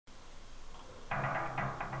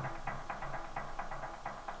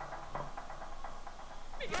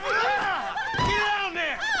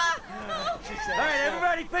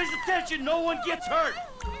pays attention, no one gets hurt.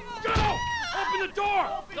 Go! Open the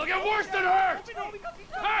door! They'll get worse than hurt!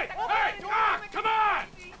 Hey! Hey! Ah! Come on!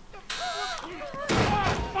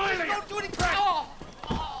 Ah, finally! Don't do any crap!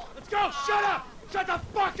 Let's go! Shut up! Shut the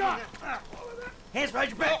fuck up! Hands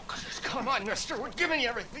behind your back! Oh, come on, mister. We're giving you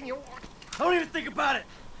everything you want. Don't even think about it!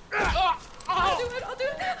 I'll do it, I'll do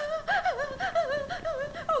it.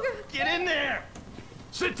 Oh, God. Get in there!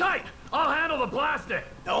 Sit tight! I'll handle the plastic!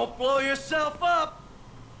 Don't blow yourself up!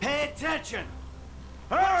 Pay attention!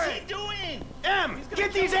 What's he doing? M!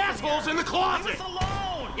 Get these assholes in the closet! Leave us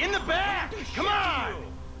alone! In the back! Come on!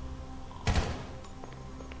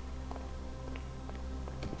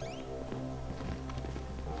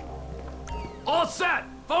 All set!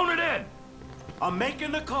 Phone it in! I'm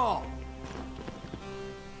making the call.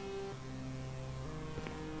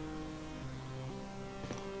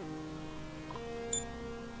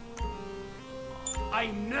 I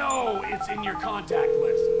know it's in your contact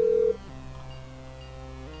list.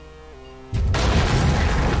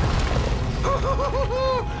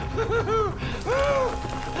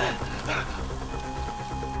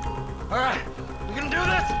 All right, we gonna do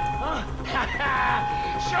this? Huh?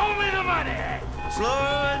 Show me the money! Slow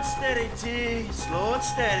and steady, T. Slow and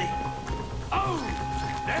steady. Oh,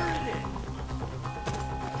 there it is.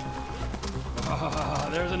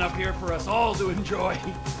 There's enough here for us all to enjoy.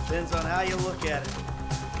 Depends on how you look at it.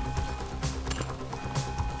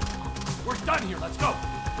 We're done here, let's go.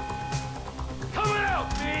 Coming out,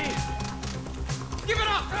 B! Give it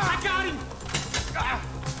up! I got him!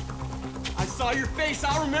 I saw your face,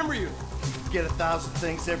 I'll remember you. You get 1,000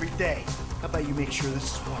 things every day. How about you make sure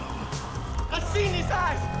this is one of them? I've seen his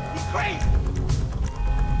eyes! He's crazy!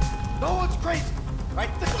 No one's crazy,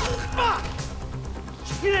 right? Fuck!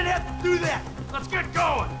 You didn't have to do that! Let's get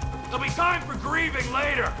going. There'll be time for grieving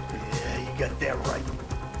later. Yeah, you got that right.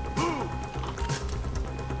 Move!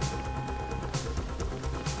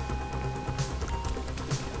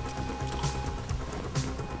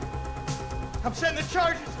 I'm setting the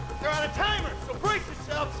charges. They're on a timer, so brace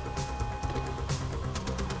yourselves.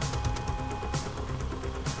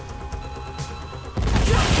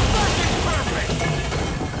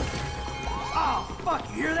 Oh, fuck,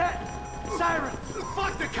 you hear that? Sirens!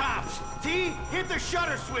 Fuck the cops! T, hit the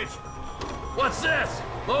shutter switch. What's this?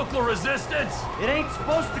 Local resistance? It ain't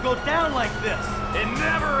supposed to go down like this. It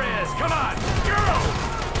never is. Come on, go!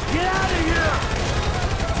 Get out of here!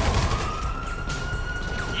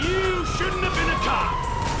 You shouldn't have been a cop.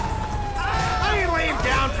 I ain't laying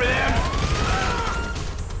down for them.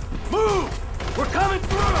 Move! We're coming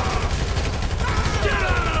through! Get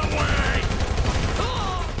out of the way!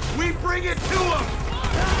 We bring it to them.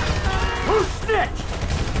 Who snitched?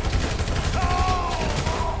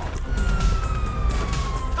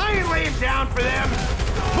 I ain't laying down for them.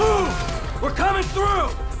 Move! We're coming through!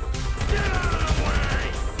 Get out of the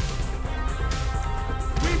way!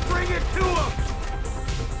 We bring it to them.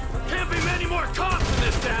 Can't be many more cops in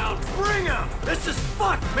this town. Bring them. This is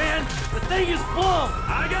fucked, man! The thing is blown!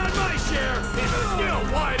 I got my share. It's still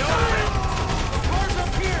wide open. The car's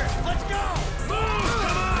up here. Let's go. Move!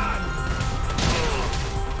 Come on!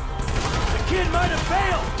 The kid might have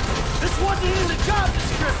failed! This wasn't in the job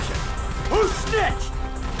description! Who snitched?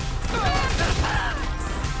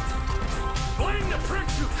 Blame the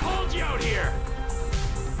pricks who called you out here.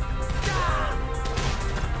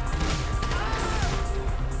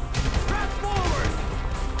 Press forward!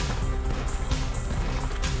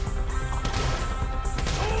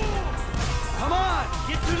 Come on!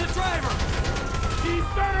 Get to the driver! He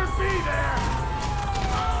better be there.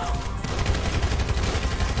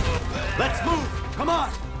 Let's move! Come on!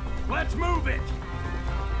 Let's move it.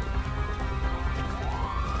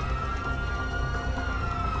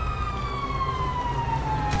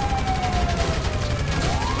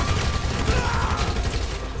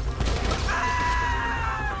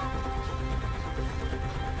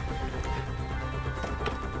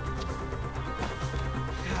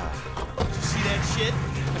 See that shit? I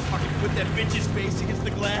fucking put that bitch's face against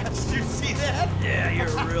the glass. Did you see that? Yeah, you're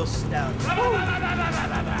a real stout. Fuck,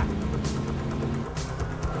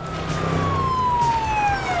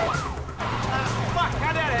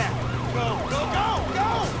 how'd that happen? Go, go, go,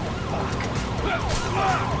 go!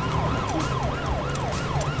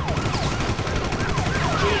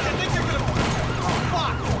 Jeez, I think they're gonna... Oh,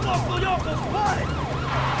 fuck! Local yokel spotted!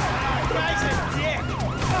 Guy's a dick!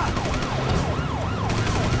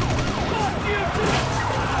 Fuck you, bitch!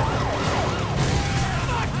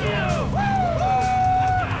 Fuck you!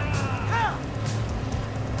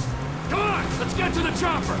 Come on, let's get to the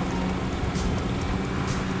chopper.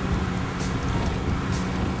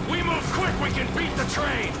 We move quick, we can beat the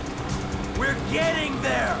train. We're getting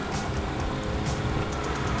there!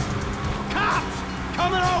 Cops!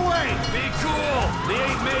 Coming our way! Be cool! They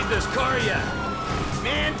ain't made this car yet.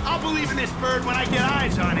 Man, I'll believe in this bird when I get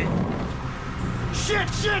eyes on it. Shit!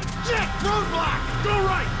 Roadblock! Go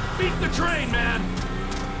right! Beat the train, man!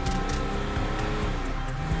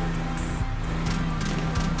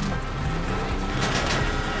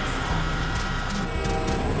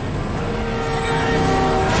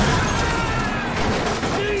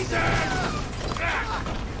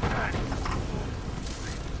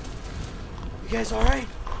 You guys alright?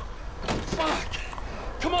 Fuck!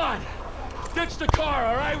 Come on! Ditch the car,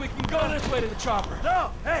 all right? We can go this way to the chopper.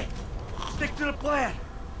 No! Hey! Stick to the plan!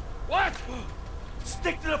 What?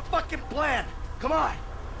 Stick to the fucking plan! Come on!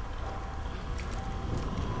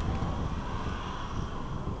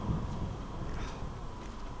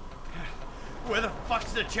 Where the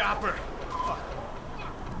fuck's the chopper? Fuck.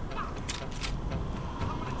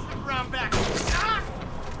 Slip around back. Ah!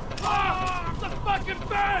 Oh, the fucking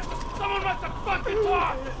bed! Someone must have fucking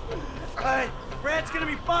talked! Hey, Brad's gonna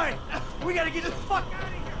be fine. We gotta get the fuck out of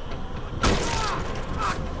here.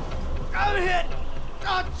 I'm hit.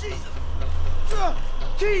 Oh, Jesus.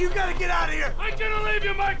 T, you gotta get out of here. I'm gonna leave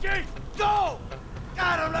you, Mikey! Go.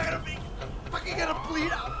 God, I'm not gonna be fucking gonna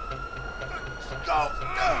bleed out. Go.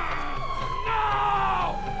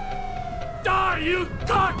 No! Die, you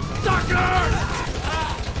cocksucker!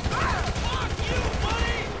 Fuck you,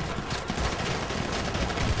 buddy.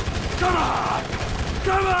 Come on!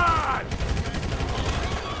 Come on!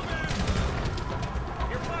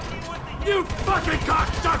 You're fucking with the... You fucking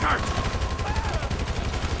cocksucker!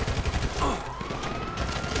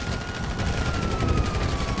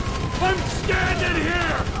 I'm standing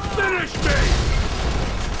here! Finish me!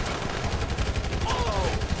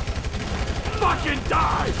 Fucking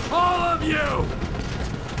die! All of you!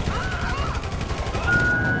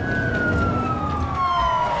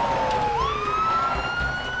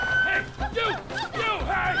 Hey! You!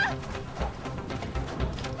 Hey!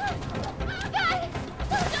 Don't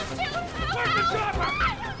shoot! Where's the chopper? I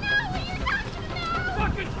don't know what you're talking about!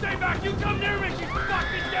 Fucking stay back! You come near me! She's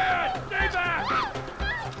fucking dead! Stay back!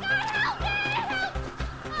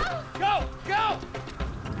 Go! Go!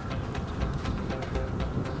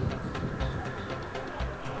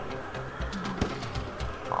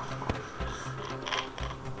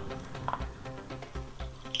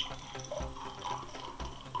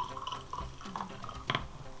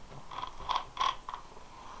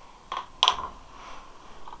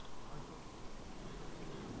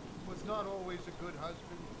 Was not always a good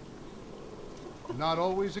husband, not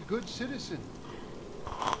always a good citizen.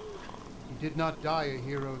 He did not die a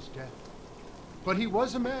hero's death, but he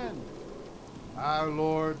was a man. Our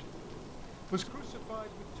Lord was crucified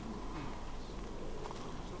with 2 thieves,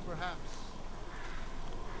 so perhaps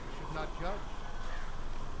we should not judge.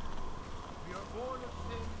 We are born of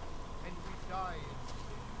sin, and we die in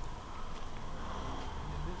sin.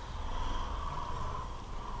 And in this,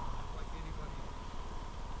 like anybody else.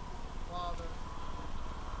 Father,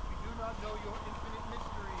 we do not know your infinite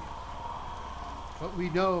mysteries, but we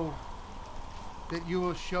know that you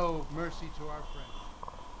will show mercy to our friends.